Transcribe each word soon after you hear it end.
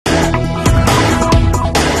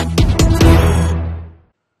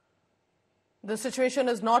The situation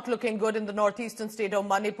is not looking good in the northeastern state of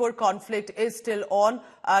Manipur. Conflict is still on,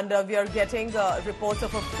 and we are getting reports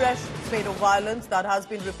of a fresh spate of violence that has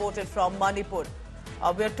been reported from Manipur.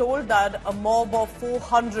 We are told that a mob of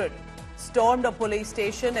 400 stormed a police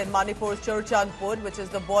station in Manipur's Churachandpur, which is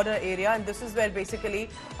the border area, and this is where basically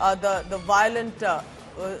the violent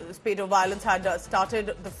spate of violence had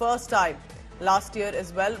started the first time last year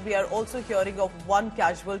as well. We are also hearing of one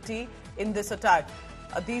casualty in this attack.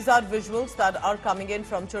 These are visuals that are coming in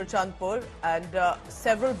from Churachandpur, and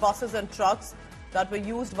several buses and trucks that were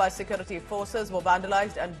used by security forces were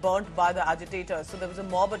vandalized and burnt by the agitators. So there was a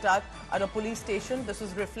mob attack at a police station. This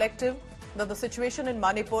is reflective that the situation in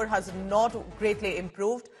Manipur has not greatly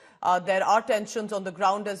improved. There are tensions on the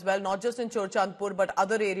ground as well, not just in Churachandpur but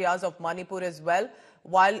other areas of Manipur as well.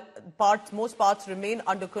 While most parts remain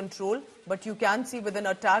under control, but you can see with an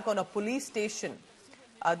attack on a police station,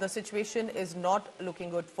 the situation is not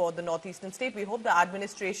looking good for the northeastern state. We hope the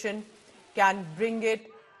administration can bring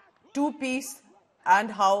it to peace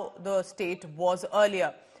and how the state was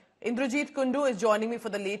earlier. Indrajit Kundu is joining me for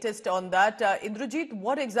the latest on that. Indrajit,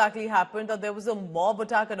 what exactly happened? There was a mob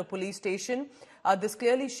attack at a police station. This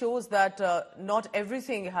clearly shows that not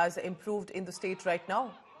everything has improved in the state right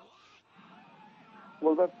now.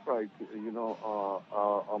 Well, that's right. You know,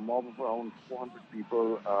 a mob of around 400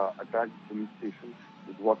 people attacked the police station,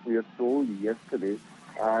 is what we were told yesterday.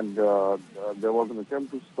 And there was an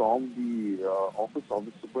attempt to storm the office of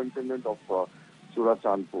the superintendent of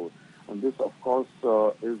Churachandpur. And this, of course,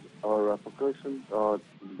 is a repercussion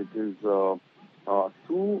because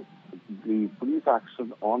through the police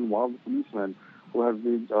action on one of the policemen who has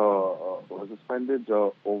been suspended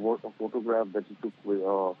over a photograph that he took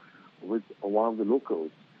with one of the locals,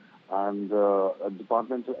 and a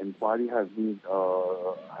departmental inquiry has been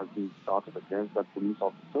started against that police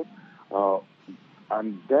officer.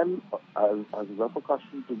 And then, as a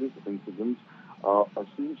repercussion to this incident, a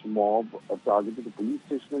huge mob targeted the police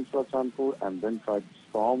station in Churachandpur and then tried to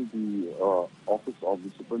storm the office of the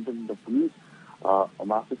superintendent of police. A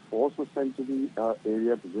massive force was sent to the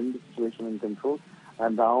area to bring the situation in control.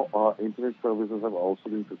 And now internet services have also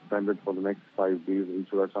been suspended for the next 5 days in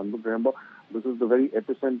Churachandpur. Remember, this is the very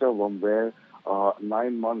epicenter from where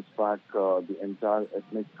 9 months back the entire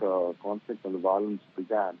ethnic conflict and the violence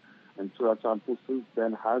began. And Churachandpur since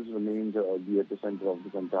then has remained the epicenter of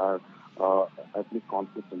this entire ethnic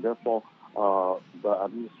conflict. And therefore, the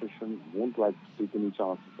administration won't like to take any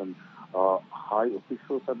chances. And high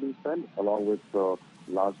officials have been sent along with a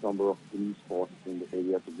large number of police force in the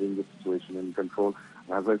area to bring the situation in control.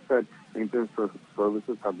 And as I said, internet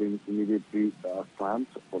services have been immediately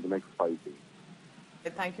clamped for the next 5 days.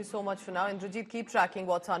 Thank you so much for now. Indrajit, keep tracking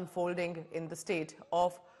what's unfolding in the state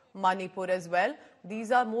of Manipur as well.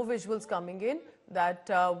 These are more visuals coming in that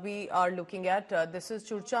we are looking at. This is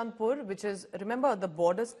Churachandpur, which is, remember, the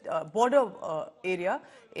border area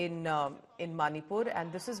in Manipur,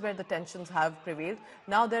 and this is where the tensions have prevailed.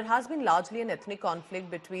 Now, there has been largely an ethnic conflict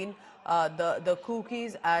between the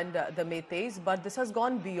Kukis and the Meiteis, but this has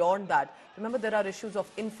gone beyond that. Remember, there are issues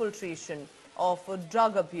of infiltration, of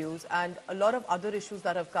drug abuse, and a lot of other issues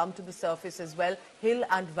that have come to the surface as well. Hill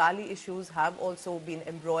and valley issues have also been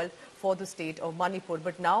embroiled for the state of Manipur.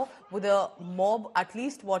 But now, with a mob, at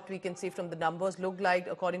least what we can see from the numbers, look like,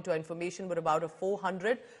 according to our information, were about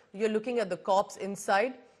 400. You're looking at the cops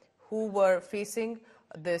inside who were facing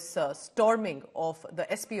this storming of the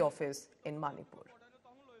SP office in Manipur.